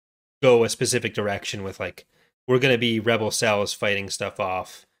go a specific direction with, like, we're going to be rebel cells fighting stuff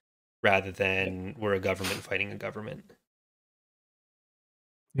off rather than we're a government fighting a government.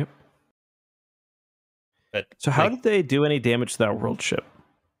 Yep. But so how did they do any damage to that world ship?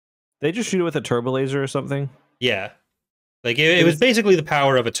 They just shoot it with a turbo laser or something? Yeah. Like, it was basically the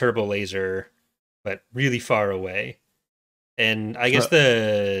power of a turbo laser, but really far away. And I guess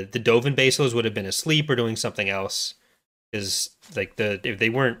the Dovin baselos would have been asleep or doing something else, because, like, if they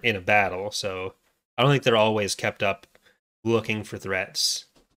weren't in a battle, so I don't think they're always kept up looking for threats.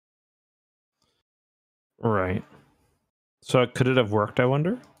 Right. So could it have worked, I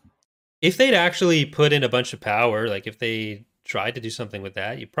wonder? If they'd actually put in a bunch of power, like if they tried to do something with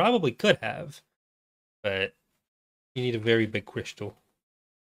that, you probably could have. But you need a very big crystal.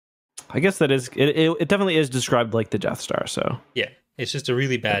 I guess that is, it definitely is described like the Death Star, so. Yeah, it's just a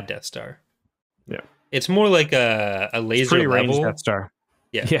really bad Death Star. Yeah. It's more like a laser level Death Star.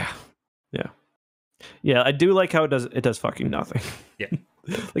 Yeah. Yeah. Yeah. Yeah, I do like how it does fucking nothing. Yeah.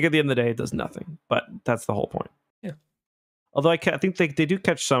 Like, at the end of the day, it does nothing, but that's the whole point. Yeah. Although I think they do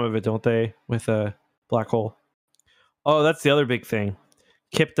catch some of it, don't they, with a black hole? Oh, that's the other big thing.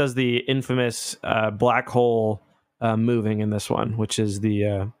 Kip does the infamous black hole moving in this one, which is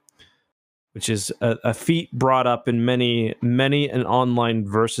a feat brought up in many an online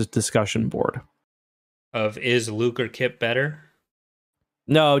versus discussion board. Of, is Luke or Kip better?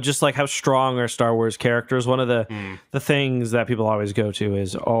 No, just like how strong are Star Wars characters. One of the things that people always go to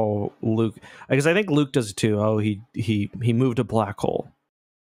is, oh, Luke, because I think Luke does it too. Oh, he moved a black hole.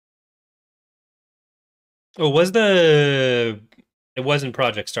 Oh, it wasn't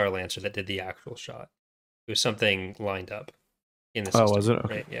Project Starlancer that did the actual shot. It was something lined up in the system. Oh, was it?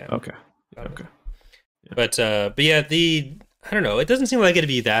 Okay. Right? Yeah. Okay. Okay. Yeah. But yeah, I don't know. It doesn't seem like it'd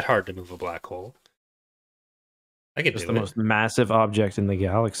be that hard to move a black hole. I could do it. It's the most massive object in the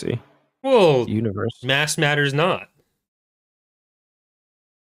galaxy. Well, universe. Mass matters not.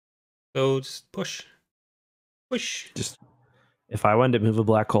 So just push. Push. Just if I wanted to move a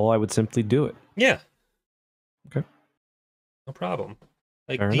black hole, I would simply do it. Yeah. Okay. No problem.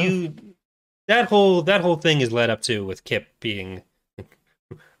 Like Fair do enough. you that whole thing is led up to with Kip being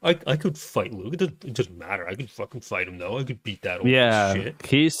I could fight Luke. It doesn't matter. I could fucking fight him though. I could beat that old piece of Yeah, shit.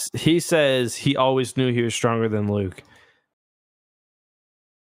 he says he always knew he was stronger than Luke.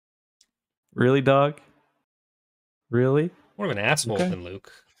 Really, dog? Really? More of an asshole Okay. than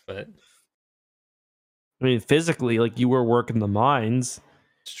Luke, but I mean, physically, like you were working the mines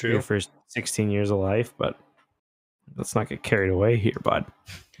it's your true. first 16 years of life, but let's not get carried away here, bud.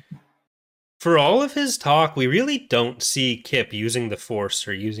 For all of his talk, we really don't see Kip using the Force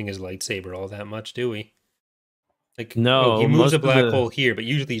or using his lightsaber all that much, do we? Like, No, he moves most a of black the- hole here, but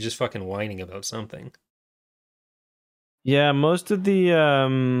usually he's just fucking whining about something. Yeah, most of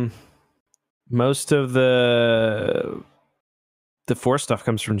the Force stuff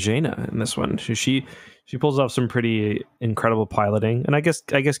comes from Jaina in this one. She pulls off some pretty incredible piloting, and I guess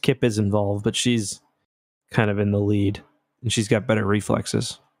Kip is involved, but she's kind of in the lead, and she's got better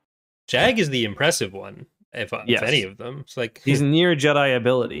reflexes. Jag is the impressive one, if Yes. any of them. It's like He's near Jedi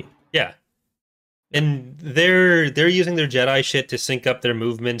ability. yeah. And they're using their Jedi shit to sync up their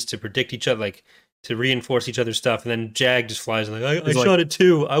movements, to predict each other, like to reinforce each other's stuff. And then Jag just flies and like, I He's like- shot it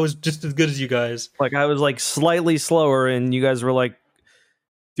too. I was just as good as you guys. Like I was like slightly slower, and you guys were like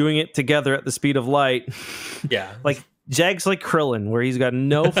doing it together at the speed of light. Yeah. Like Jag's like Krillin, where he's got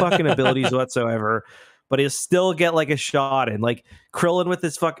no fucking abilities whatsoever, but he'll still get like a shot in. Like Krillin with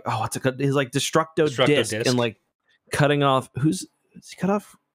his his like destructo disc and like cutting off Was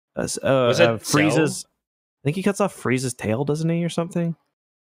it Frieza's. Cell? I think he cuts off Frieza's tail, doesn't he, or something?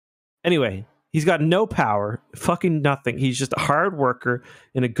 Anyway, he's got no power, fucking nothing. He's just a hard worker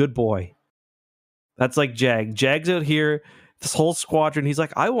and a good boy. That's like Jag. Jag's out here, this whole squadron. He's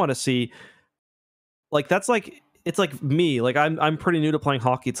like, I want to see. Like that's like it's like me. Like I'm pretty new to playing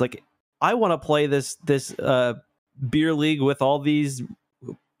hockey. It's like I want to play this beer league with all these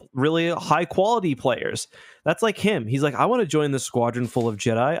really high quality players. That's like him. He's like, I want to join this squadron full of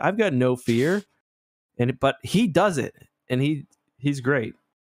Jedi. I've got no fear, but he does it, and he's great.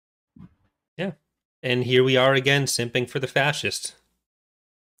 Yeah. And here we are again, simping for the fascist.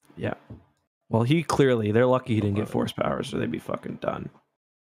 Yeah. Well, they're lucky he didn't get force powers, or they'd be fucking done.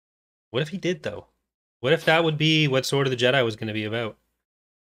 What if he did, though? What if that would be what Sword of the Jedi was going to be about?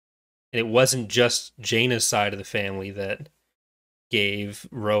 And it wasn't just Jaina's side of the family that gave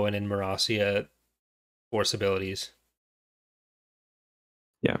Rowan and Marassia force abilities.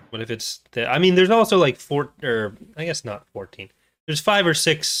 Yeah. What if it's I mean, there's also like I guess not 14. There's 5 or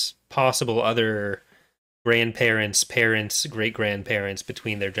 6 possible other grandparents, parents, great grandparents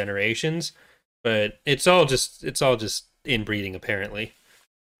between their generations, but it's all just inbreeding apparently,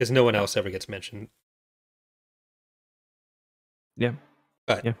 because no one else ever gets mentioned. Yeah.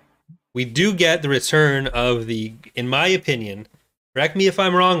 But yeah. We do get the return of in my opinion, correct me if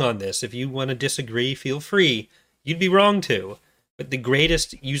I'm wrong on this, if you want to disagree, feel free. You'd be wrong too. But the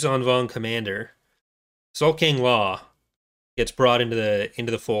greatest Yuuzhan Vong commander, Sulking Law, gets brought into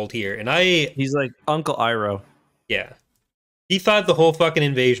the fold here. And he's like Uncle Iroh. Yeah. He thought the whole fucking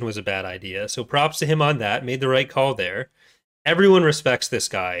invasion was a bad idea. So props to him on that. Made the right call there. Everyone respects this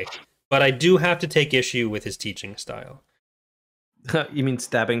guy. But I do have to take issue with his teaching style. You mean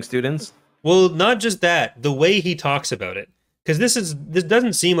stabbing students? Well, not just that. The way he talks about it. Because this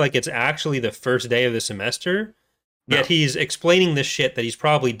doesn't seem like it's actually the first day of the semester. No. Yet he's explaining this shit that he's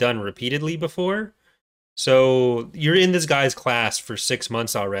probably done repeatedly before. So you're in this guy's class for 6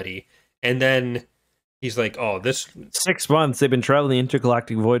 months already. And then he's like, oh, this... 6 months? They've been traveling the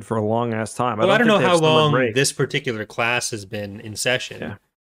intergalactic void for a long-ass time. Well, I don't know how long this particular class has been in session. Yeah.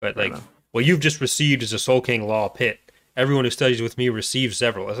 But like, well, you've just received as a Sulking Law pit. Everyone who studies with me receives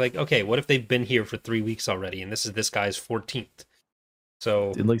several. I was like, okay, what if they've been here for 3 weeks already, and this is this guy's 14th?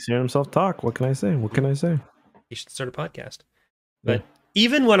 So he likes hearing himself talk. What can I say? He should start a podcast. But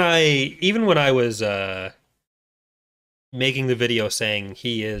even when I was making the video saying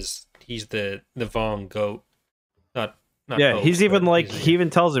he's the Vong goat, not yeah, goat, he's even like he's he even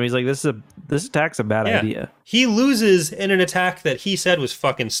tells him, he's like, this attack's a bad idea. He loses in an attack that he said was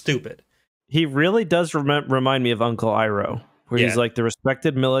fucking stupid. He really does remind me of Uncle Iroh, where he's like the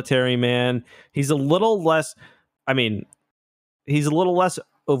respected military man. He's a little less, he's a little less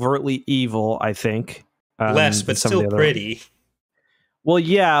overtly evil, I think. Less, but still pretty. Well,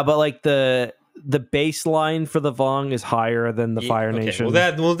 yeah, but like the baseline for the Vong is higher than the Fire Nation.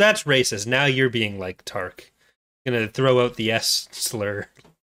 Well, that's racist. Now you're being like Tark. Gonna throw out the S slur.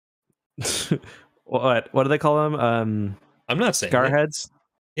 What do they call them? I'm not saying Scarheads.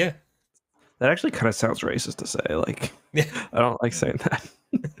 Yeah. That actually kind of sounds racist to say. Like, Yeah. I don't like saying that.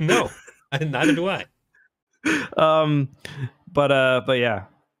 No, neither do I. But yeah,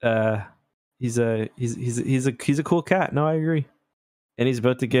 he's a cool cat. No, I agree. And he's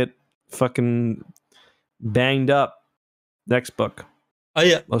about to get fucking banged up next book.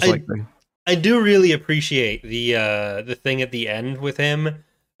 Most likely. I do really appreciate the thing at the end with him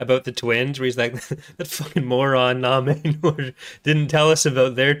about the twins, where he's like, that fucking moron Namenor didn't tell us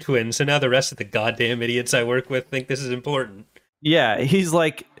about their twins, so now the rest of the goddamn idiots I work with think this is important. Yeah, he's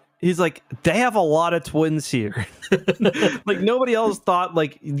like, they have a lot of twins here. Like, nobody else thought,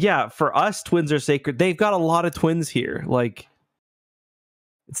 like, yeah, for us, twins are sacred. They've got a lot of twins here. Like,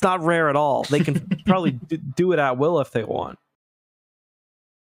 it's not rare at all. They can probably do it at will if they want.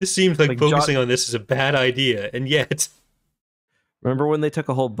 This seems like focusing on this is a bad idea, and yet... Remember when they took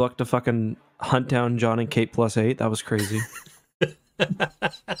a whole book to fucking hunt down John and Kate +8? That was crazy.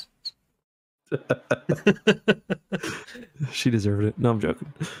 She deserved it. No, I'm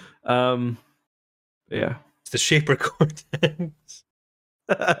joking. Yeah. It's the Shaper Cortex.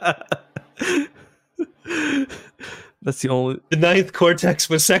 That's the only... The 9th Cortex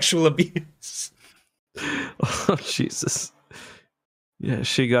was sexual abuse. Oh, Jesus. Yeah,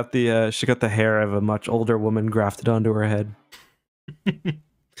 she got the hair of a much older woman grafted onto her head.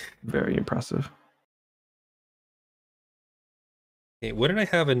 Very impressive. Okay, what did I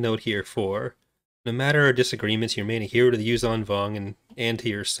have a note here for? No matter our disagreements, you remain a hero to the Yuzon Vong and to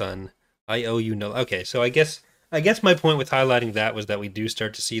your son. I owe you no... Okay, so I guess my point with highlighting that was that we do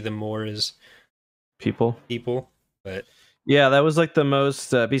start to see them more as people. But yeah, that was like the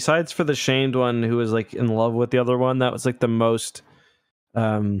most, besides for the shamed one who was like in love with the other one, that was like the most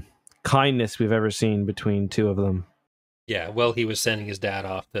kindness we've ever seen between two of them. Yeah, well, he was sending his dad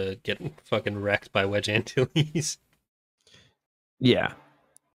off to get fucking wrecked by Wedge Antilles. Yeah.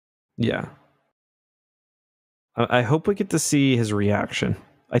 I hope we get to see his reaction.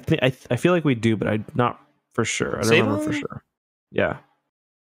 I feel like we do, but I'm not for sure. I don't remember for sure. Yeah.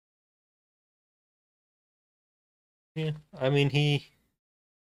 Yeah, I mean,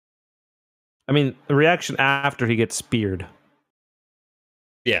 the reaction after he gets speared.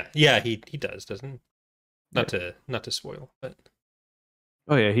 Yeah, he does, doesn't he? Not to spoil, but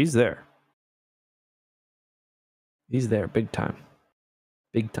oh yeah, he's there. He's there, big time.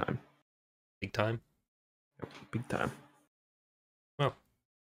 Big time. Big time. Big time. Well,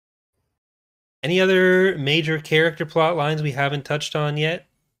 any other major character plot lines we haven't touched on yet?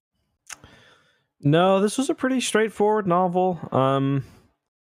 No, this was a pretty straightforward novel.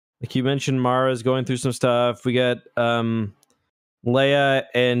 Like you mentioned, Mara's going through some stuff. We got Leia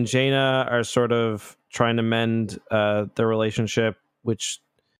and Jaina are sort of trying to mend their relationship, which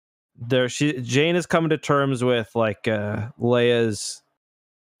Jane is coming to terms with like Leia's,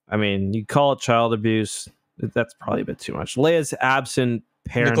 I mean, you call it child abuse. That's probably a bit too much. Leia's absent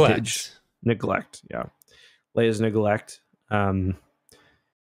parentage. Neglect. Yeah. Leia's neglect.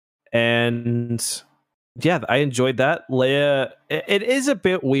 And yeah, I enjoyed that. Leia, it is a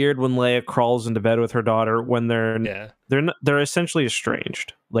bit weird when Leia crawls into bed with her daughter when they're essentially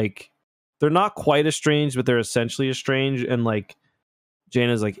estranged. Like, they're not quite estranged, but they're essentially estranged. And like,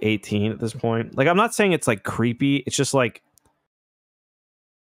 Jaina's like 18 at this point. Like, I'm not saying it's like creepy. It's just like,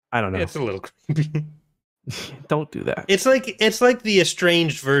 I don't know. It's a little creepy. Don't do that. It's like the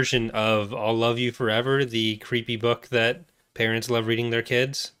estranged version of I'll Love You Forever, the creepy book that parents love reading their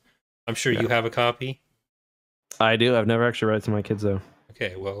kids. I'm sure you have a copy. I do. I've never actually read it to my kids, though.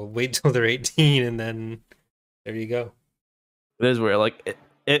 Okay, well, wait till they're 18, and then there you go. It is weird. Like,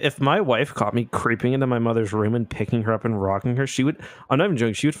 if my wife caught me creeping into my mother's room and picking her up and rocking her, she would, I'm not even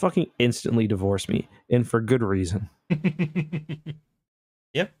joking, she would fucking instantly divorce me, and for good reason.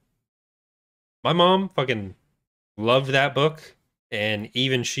 Yep. My mom fucking loved that book, and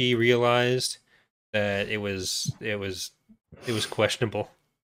even she realized that it was questionable.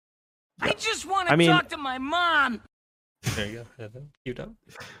 I just want to talk to my mom. There you go. You don't.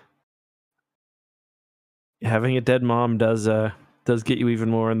 Having a dead mom does get you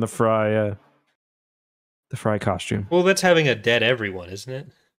even more in the Fry costume. Well, that's having a dead everyone, isn't it?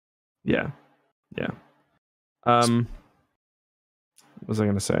 Yeah. What was I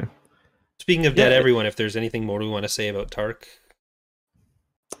gonna say? Speaking of dead everyone, if there's anything more we want to say about Tark,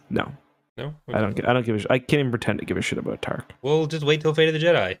 no. Okay. I don't give a shit. I can't even pretend to give a shit about Tark. Well, just wait till Fate of the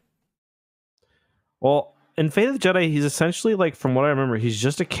Jedi. Well, in Fate of the Jedi, he's essentially, like, from what I remember, he's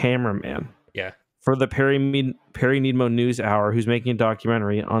just a cameraman. Yeah. For the Perry Needmo News Hour, who's making a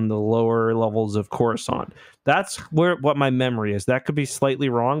documentary on the lower levels of Coruscant. That's what my memory is. That could be slightly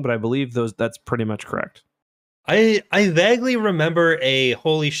wrong, but I believe that's pretty much correct. I vaguely remember a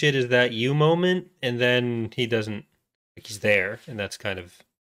 "holy shit, is that you" moment, and then he doesn't like he's there, and that's kind of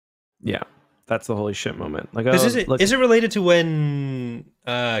Yeah, that's the holy shit moment. Like, because oh, look, is it related to when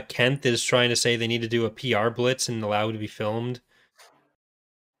Kent is trying to say they need to do a PR blitz and allow it to be filmed?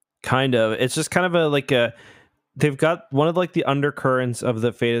 kind of. It's just kind of a they've got one of like the undercurrents of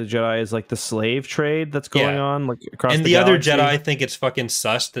the Fate of the Jedi is like the slave trade that's going Yeah. on like across And the the other galaxy. Jedi think it's fucking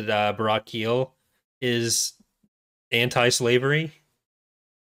sus that Barat Keel is anti-slavery.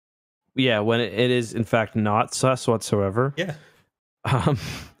 Yeah, when it is in fact not sus whatsoever. Yeah. Um,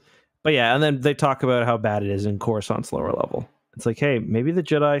 but yeah, and then they talk about how bad it is in Coruscant's lower level. It's like, hey, maybe the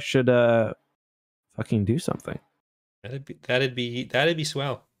Jedi should fucking do something. That'd be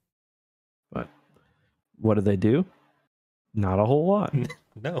swell. But what do they do? Not a whole lot.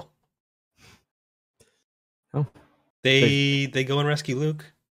 No. Oh. They go and rescue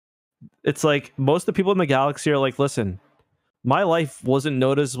Luke. It's like most of the people in the galaxy are like, listen, my life wasn't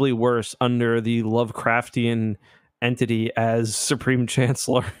noticeably worse under the Lovecraftian entity as Supreme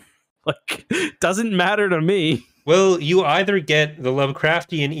Chancellor. Like, doesn't matter to me. Well, you either get the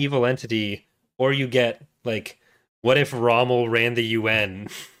Lovecraftian evil entity, or you get, like, what if Rommel ran the UN?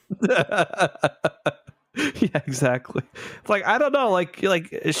 Yeah, exactly. It's like, I don't know,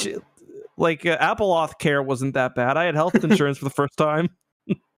 Appleoth care wasn't that bad. I had health insurance for the first time.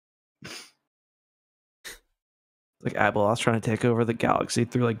 Like Appleoth's trying to take over the galaxy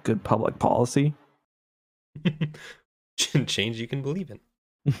through like good public policy. Change you can believe in.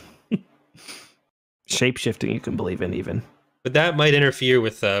 Shape-shifting you can believe in even. But that might interfere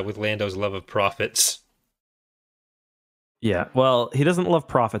with Lando's love of profits. Yeah, well, he doesn't love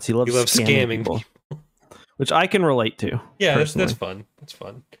profits. He loves scamming people. Which I can relate to. Yeah, that's fun. That's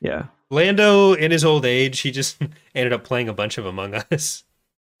fun. Yeah. Lando, in his old age, he just ended up playing a bunch of Among Us.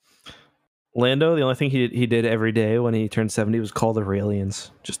 Lando, the only thing he did every day when he turned 70 was call the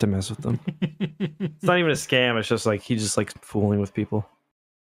Raelians just to mess with them. It's not even a scam. It's just like he just likes fooling with people.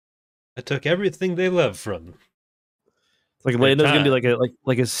 I took everything they love from them. It's like Lando's gonna do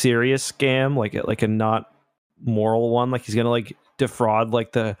like a serious scam, like a not moral one. Like he's gonna like defraud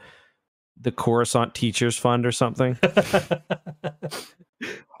like the Coruscant Teachers Fund or something. I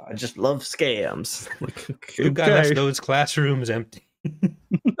just love scams. Like, okay. Who got those classrooms empty?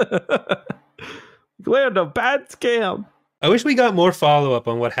 Lando, bad scam. I wish we got more follow-up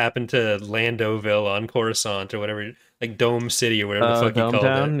on what happened to Landoville on Coruscant or whatever, like Dome City or whatever the fuck you called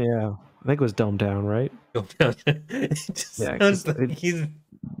it. Yeah, I think it was Dome Town, right? Dome Town. He's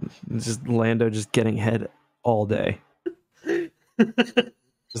just Lando just getting head all day.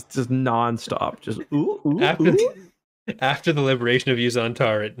 just non-stop. Just after the liberation of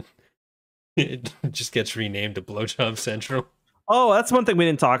Yuzantar, it just gets renamed to Blowjob Central. Oh, that's one thing we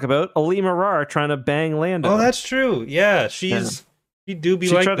didn't talk about. Ali Marar trying to bang Lando. Oh, that's true. Yeah, she do be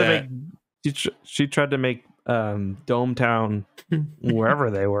like that. She tried to make Dome Town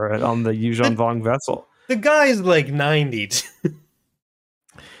wherever they were on the Yuuzhan Vong vessel. The guy's like 90.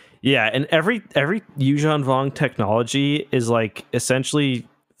 Yeah, and every Yuuzhan Vong technology is like essentially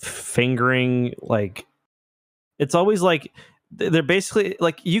fingering, like it's always like they're basically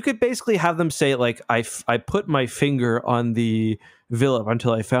like you could basically have them say like I put my finger on the Vilip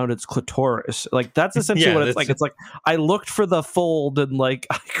until I found its clitoris. Like that's essentially what it's like. It's like I looked for the fold and like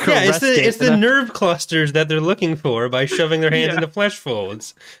I it's the nerve clusters that they're looking for by shoving their hands into flesh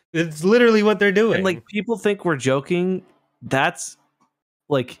folds. It's literally what they're doing. And like people think we're joking. That's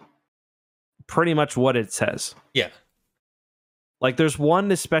like pretty much what it says. Yeah. Like there's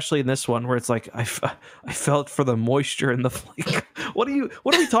one, especially in this one, where it's like I felt for the moisture in the like. What are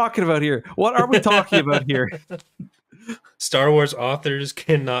we talking about here? What are we talking about here? Star Wars authors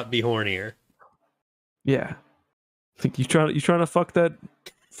cannot be hornier. Yeah, think you trying to fuck that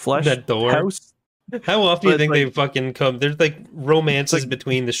flesh that door house? How often do you think they fucking come? There's like romances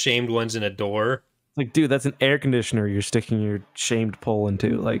between the shamed ones in a door. Like, dude, that's an air conditioner you're sticking your shamed pole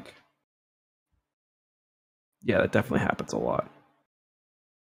into. Like, yeah, that definitely happens a lot.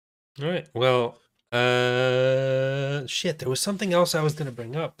 All right. Well, shit, there was something else I was going to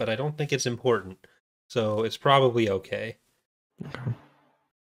bring up, but I don't think it's important. So it's probably okay. Okay.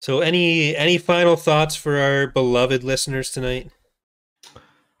 So any final thoughts for our beloved listeners tonight?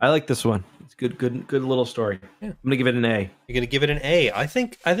 I like this one. It's good little story. Yeah. I'm going to give it an A. You're going to give it an A. I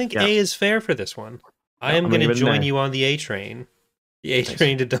think A is fair for this one. Yeah, I am going to join you on the A train. The A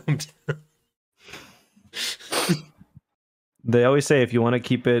train to Dome Town. They always say if you want to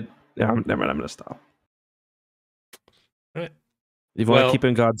keep it... never mind, I'm going to stop. All right. If you want to keep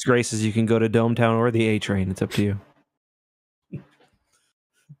in God's graces, you can go to Dome Town or the A train. It's up to you.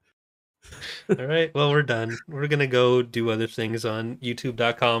 All right. Well, we're done. We're gonna go do other things on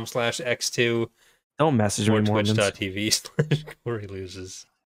YouTube.com/x2 Don't message or me, Mormons. Twitch.tv/Corey loses.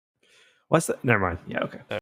 What's that? Never mind. Yeah, okay.